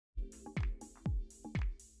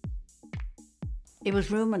It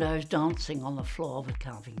was rumoured I was dancing on the floor with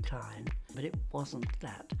Calvin Klein, but it wasn't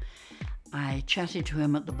that. I chatted to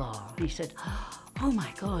him at the bar. He said, "Oh my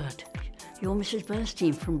God, you're Mrs.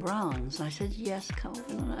 Burstein from Brown's." I said, "Yes,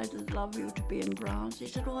 Calvin, I'd love you to be in Brown's." He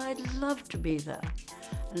said, "Oh, I'd love to be there."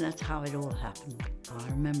 And that's how it all happened. I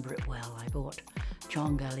remember it well. I bought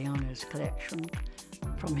John Galliano's collection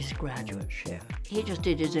from his graduateship. He just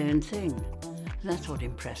did his own thing. And that's what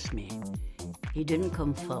impressed me. He didn't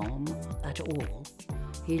conform at all.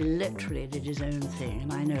 He literally did his own thing.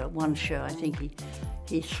 And I know at one show, I think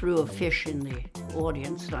he threw a fish in the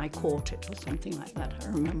audience and I caught it or something like that,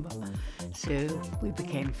 I remember. So we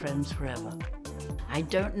became friends forever. I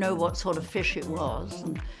don't know what sort of fish it was,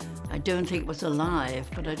 and I don't think it was alive,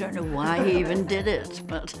 but I don't know why he even did it.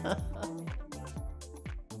 But